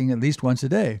walking at least once a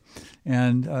day,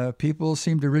 and people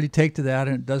seem to really take to that,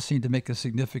 and it does seem to make a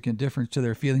significant difference to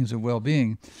their feelings of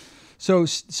well-being. So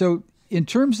in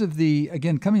terms of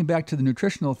again, coming back to the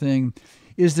nutritional thing,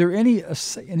 is there any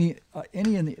in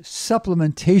the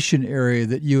supplementation area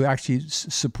that you actually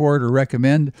support or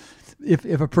recommend? If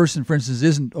a person, for instance,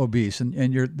 isn't obese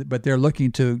but they're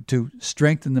looking to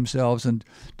strengthen themselves and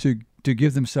to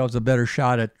give themselves a better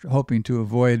shot at hoping to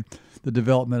avoid the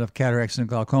development of cataracts and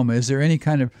glaucoma, is there any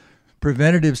kind of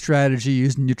preventative strategy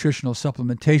using nutritional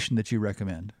supplementation that you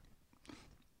recommend?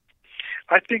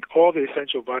 I think all the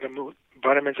essential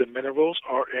vitamins and minerals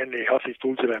are in the healthy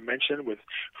foods that I mentioned, with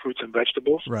fruits and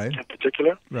vegetables, right, in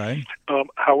particular. Right.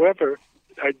 However,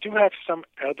 I do have some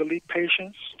elderly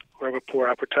patients who have a poor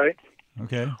appetite.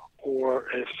 Okay. Or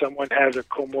if someone has a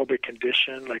comorbid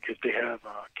condition, like if they have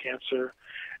cancer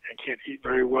and can't eat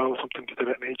very well, something to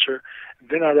that nature,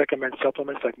 then I recommend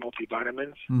supplements like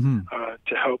multivitamins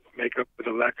to help make up for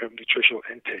the lack of nutritional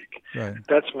intake. Right.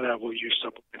 That's when I will use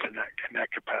supplements in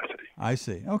that capacity. I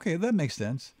see. Okay, that makes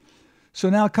sense. So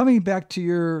now coming back to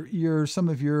your some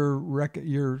of your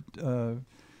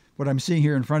what I'm seeing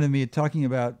here in front of me, talking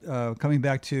about coming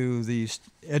back to the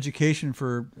education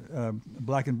for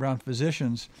black and brown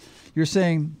physicians, you're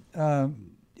saying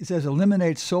it says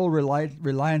eliminate sole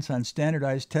reliance on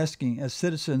standardized testing as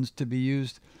citizens to be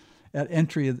used at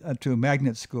entry to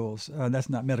magnet schools. That's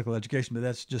not medical education, but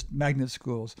that's just magnet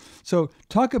schools. So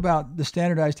talk about the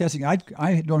standardized testing.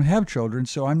 I don't have children,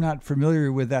 so I'm not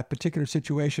familiar with that particular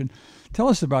situation. Tell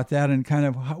us about that and kind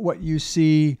of what you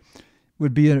see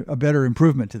would be a better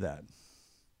improvement to that.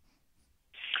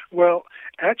 Well,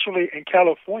 actually, in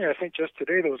California, I think just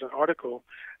today there was an article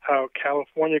how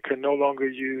California can no longer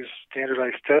use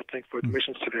standardized testing for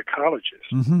admissions to their colleges.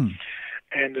 Mm-hmm.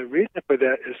 And the reason for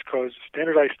that is because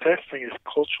standardized testing is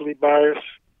culturally biased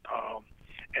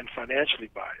and financially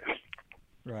biased.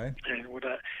 Right.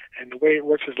 And the way it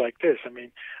works is like this. I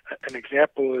mean, an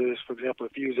example is, for example,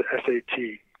 if you use an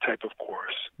SAT type of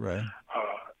course. Right.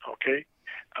 Okay.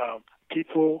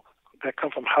 People that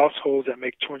come from households that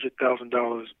make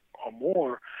 $200,000 or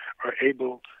more are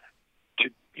able to,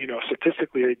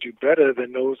 statistically they do better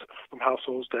than those from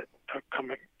households that are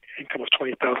income of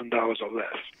 $20,000 or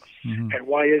less. Mm-hmm. And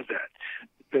why is that?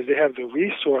 Because they have the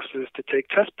resources to take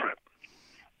test prep.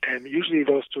 And usually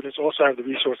those students also have the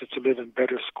resources to live in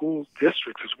better school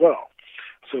districts as well.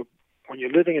 So when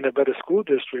you're living in a better school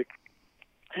district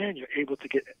and you're able to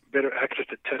get better access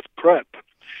to test prep,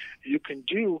 you can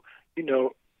do,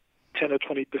 10 or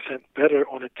 20% better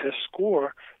on a test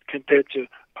score compared to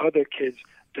other kids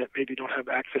that maybe don't have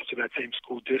access to that same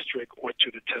school district or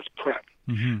to the test prep.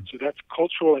 Mm-hmm. So that's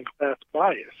cultural and class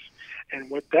bias. And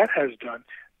what that has done,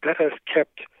 that has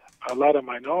kept a lot of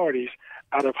minorities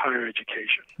out of higher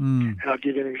education. And I'll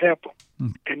give you an example.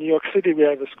 In New York City, we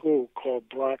have a school called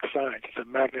Bronx Science. It's a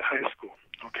magnet high school,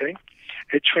 okay?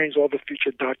 It trains all the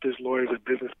future doctors, lawyers, and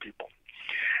business people.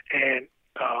 And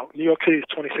New York City is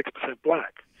 26%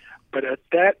 black. But at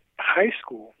that high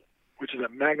school, which is a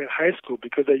magnet high school,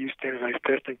 because they use standardized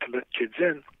testing to let kids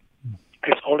in,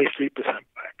 it's only 3%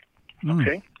 black,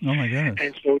 okay? Oh, my goodness.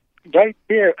 And so right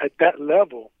there at that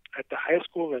level, at the high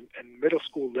school and middle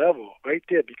school level, right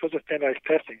there, because of standardized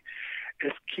testing,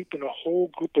 it's keeping a whole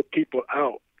group of people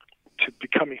out to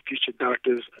becoming future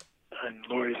doctors and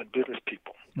lawyers and business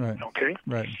people. Right. Okay?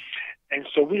 Right. And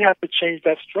so we have to change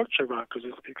that structure around because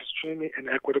it's extremely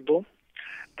inequitable.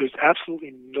 There's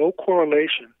absolutely no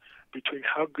correlation between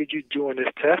how good you do on this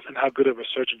test and how good of a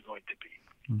surgeon you're going to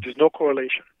be. There's no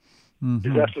correlation.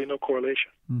 There's absolutely no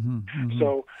correlation.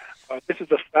 So this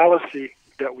is a fallacy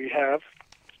that we have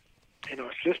in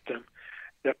our system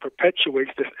that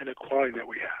perpetuates this inequality that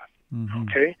we have.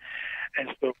 Okay? And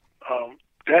so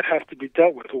that has to be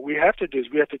dealt with. What we have to do is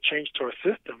we have to change to our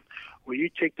system where you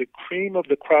take the cream of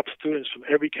the crop students from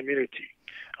every community.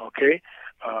 Okay?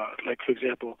 Like, for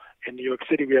example, in New York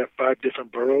City, we have 5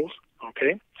 different boroughs.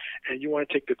 Okay? And you want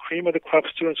to take the cream of the crop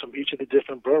students from each of the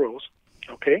different boroughs.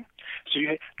 Okay? So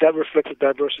that reflects the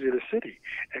diversity of the city.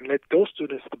 And let those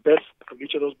students, the best from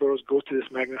each of those boroughs, go to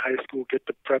this magnet high school, get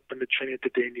the prep and the training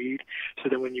that they need, so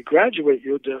that when you graduate,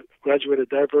 you'll graduate a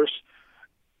diverse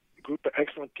group of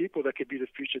excellent people that could be the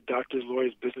future doctors,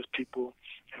 lawyers, business people,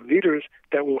 and leaders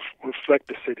that will reflect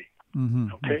the city.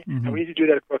 Okay? And we need to do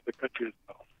that across the country as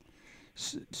well.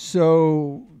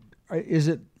 So is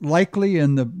it likely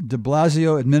in the de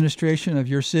Blasio administration of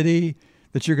your city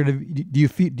that you're going to,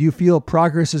 do you feel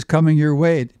progress is coming your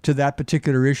way to that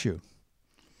particular issue?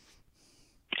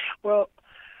 Well,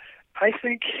 I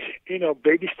think,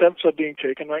 baby steps are being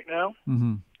taken right now.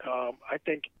 I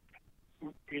think,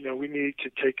 we need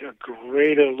to take a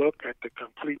greater look at the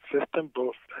complete system,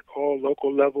 both at all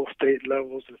local levels, state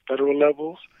levels, and federal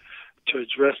levels, to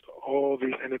address all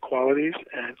these inequalities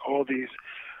and all these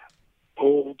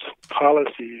old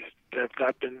policies that have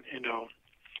not been,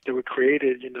 that were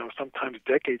created, sometimes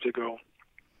decades ago,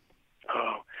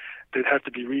 that have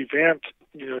to be revamped,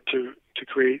 to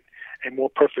create a more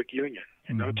perfect union,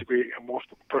 to create a more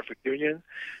perfect union,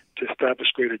 to establish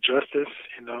greater justice,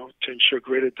 to ensure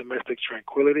greater domestic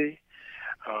tranquility,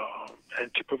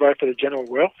 and to provide for the general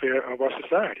welfare of our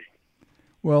society.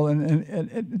 Well,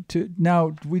 and to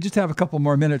now we just have a couple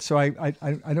more minutes, so I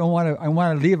don't want to. I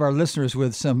want to leave our listeners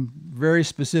with some very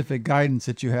specific guidance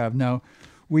that you have. Now,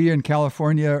 we in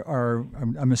California are,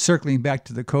 I'm circling back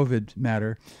to the COVID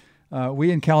matter.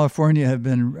 We in California have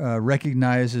been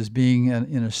recognized as being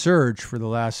in a surge for the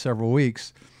last several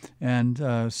weeks.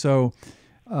 And so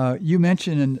you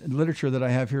mentioned in literature that I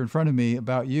have here in front of me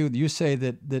about you, you say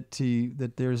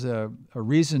that there's a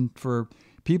reason for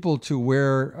people to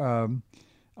wear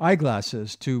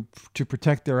eyeglasses to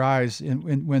protect their eyes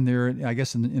when they're, I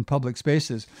guess, in public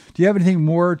spaces. Do you have anything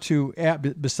more to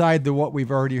add beside what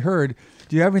we've already heard?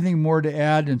 Do you have anything more to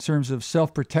add in terms of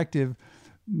self-protective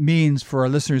means for our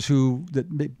listeners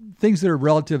things that are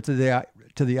relative to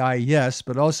the eye, yes,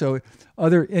 but also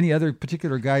any other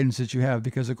particular guidance that you have?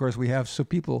 Because of course we have so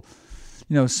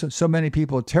many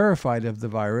people are terrified of the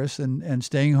virus and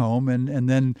staying home, and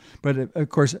then, but of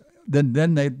course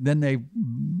then they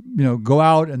go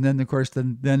out, and then of course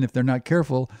then if they're not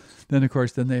careful, then of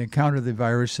course then they encounter the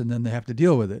virus and then they have to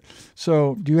deal with it.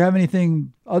 So do you have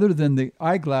anything other than the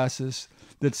eyeglasses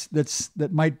that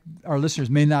might, our listeners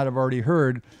may not have already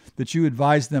heard, that you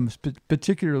advise them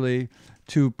particularly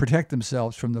to protect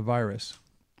themselves from the virus?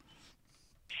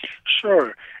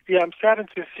 Sure. Yeah, I'm starting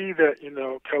to see that,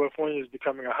 California is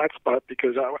becoming a hotspot,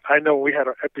 because I know we had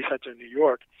our epicenter in New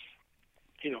York.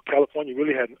 California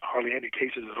really had hardly any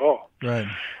cases at all. Right.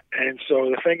 And so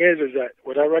the thing is that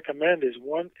what I recommend is,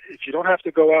 one, if you don't have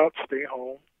to go out, stay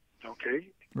home, okay?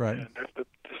 Right. And that's the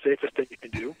safest thing you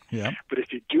can do. Yeah. But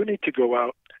if you do need to go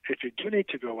out,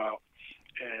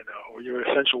 and or you're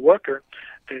an essential worker,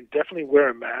 then definitely wear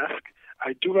a mask.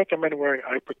 I do recommend wearing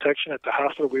eye protection. At the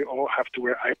hospital, we all have to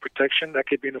wear eye protection. That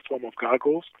could be in the form of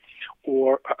goggles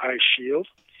or an eye shield.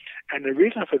 And the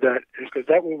reason for that is because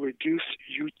that will reduce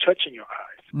you touching your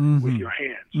eyes with your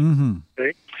hands.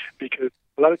 Okay? Because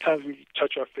a lot of times we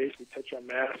touch our face, we touch our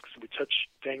masks, we touch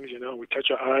things, we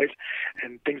touch our eyes,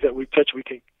 and things that we touch, we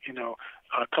can,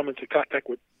 come into contact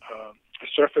with a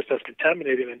surface that's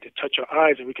contaminated, and to touch our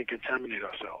eyes, and we can contaminate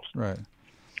ourselves. Right.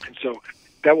 And so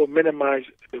that will minimize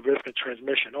the risk of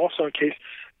transmission. Also, in case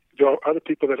there are other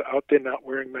people that are out there not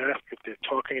wearing masks, if they're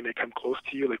talking and they come close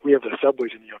to you, like we have the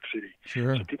subways in New York City.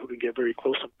 Sure. So people can get very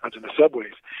close sometimes in the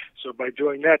subways. So by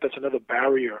doing that, that's another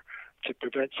barrier to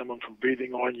prevent someone from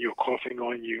breathing on you or coughing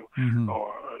on you,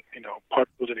 or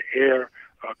particles in the air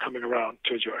coming around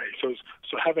towards your eyes.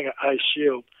 So having an eye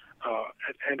shield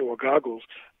and or goggles,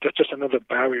 that's just another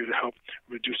barrier to help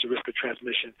reduce the risk of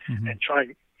transmission, and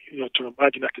trying to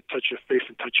remind you not to touch your face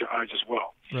and touch your eyes as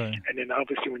well. Right. And then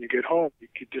obviously when you get home, you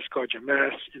can discard your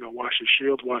mask, wash your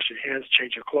shield, wash your hands,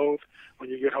 change your clothes when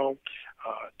you get home,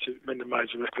 to minimize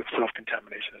the risk of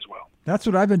self-contamination as well. That's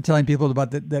what I've been telling people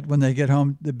about, that when they get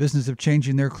home, the business of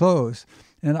changing their clothes.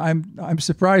 And I'm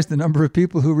surprised the number of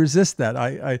people who resist that.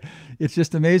 It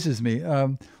just amazes me.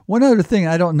 One other thing,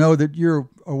 I don't know that you're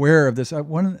aware of this.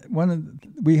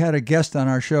 We had a guest on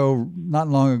our show not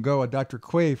long ago, a Dr.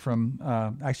 Kui from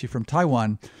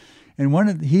Taiwan,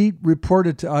 and he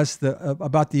reported to us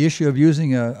about the issue of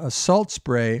using a salt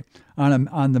spray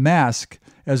on the mask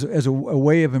as a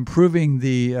way of improving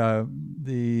the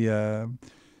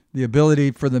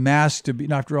ability for the mask to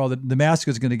be, after all, the mask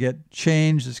is going to get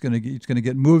changed. It's going to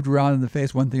get moved around in the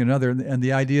face, one thing or another. And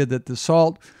the idea that the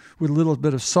salt, with a little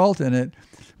bit of salt in it,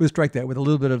 with a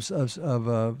little bit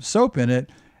of soap in it,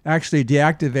 actually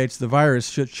deactivates the virus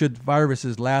should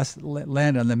viruses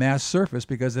land on the mask surface.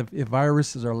 Because if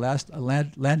viruses are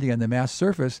landing on the mask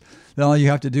surface, then all you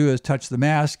have to do is touch the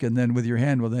mask, and then with your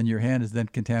hand, then your hand is then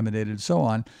contaminated, and so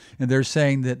on. And they're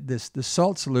saying that the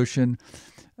salt solution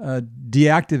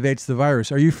deactivates the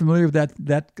virus. Are you familiar with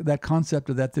that concept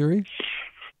of that theory?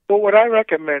 Well, what I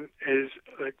recommend is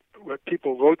where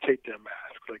people rotate their masks.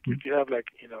 Like if you have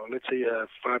let's say you have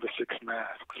 5 or 6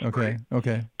 masks. Okay. Right?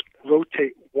 Okay.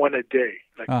 Rotate one a day.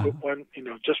 Put one,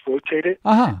 just rotate it,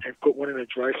 and put one in a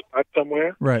dry spot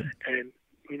somewhere. Right. And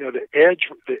the air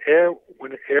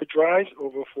when the air dries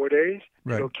over 4 days,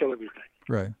 it'll kill everything.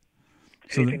 Right.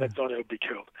 Anything that's on it will be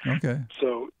killed. Okay.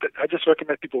 So I just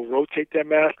recommend people rotate their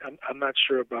mask. I'm not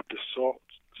sure about the salt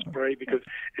spray, because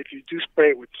if you do spray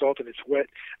it with salt and it's wet,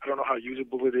 I don't know how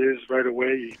usable it is right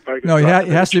away. No, it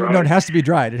has to. No, it has to be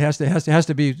dried. It has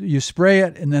to be. You spray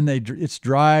it and then it's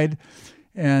dried.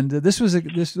 And this was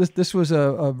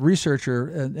a researcher,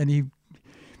 and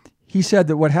he said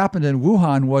that what happened in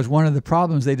Wuhan was one of the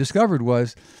problems they discovered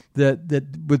was that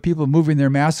with people moving their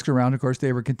masks around, of course,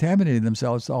 they were contaminating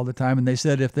themselves all the time. And they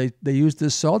said if they used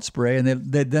this salt spray and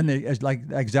they like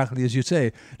exactly as you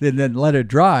say, they then let it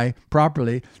dry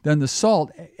properly, then the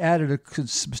salt added a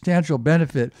substantial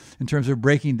benefit in terms of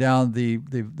breaking down the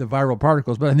viral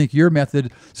particles. But I think your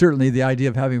method, certainly the idea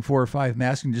of having 4 or 5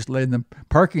 masks and just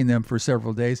parking them for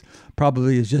several days,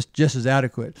 probably is just as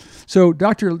adequate. So,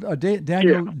 Dr.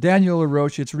 Daniel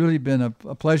Laroche, it's really been a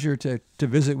pleasure to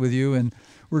visit with you, and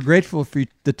we're grateful for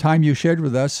the time you shared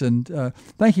with us, and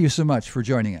thank you so much for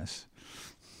joining us.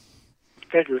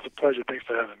 Thank you. It's a pleasure. Thanks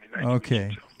for having me.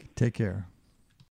 Okay. Take care.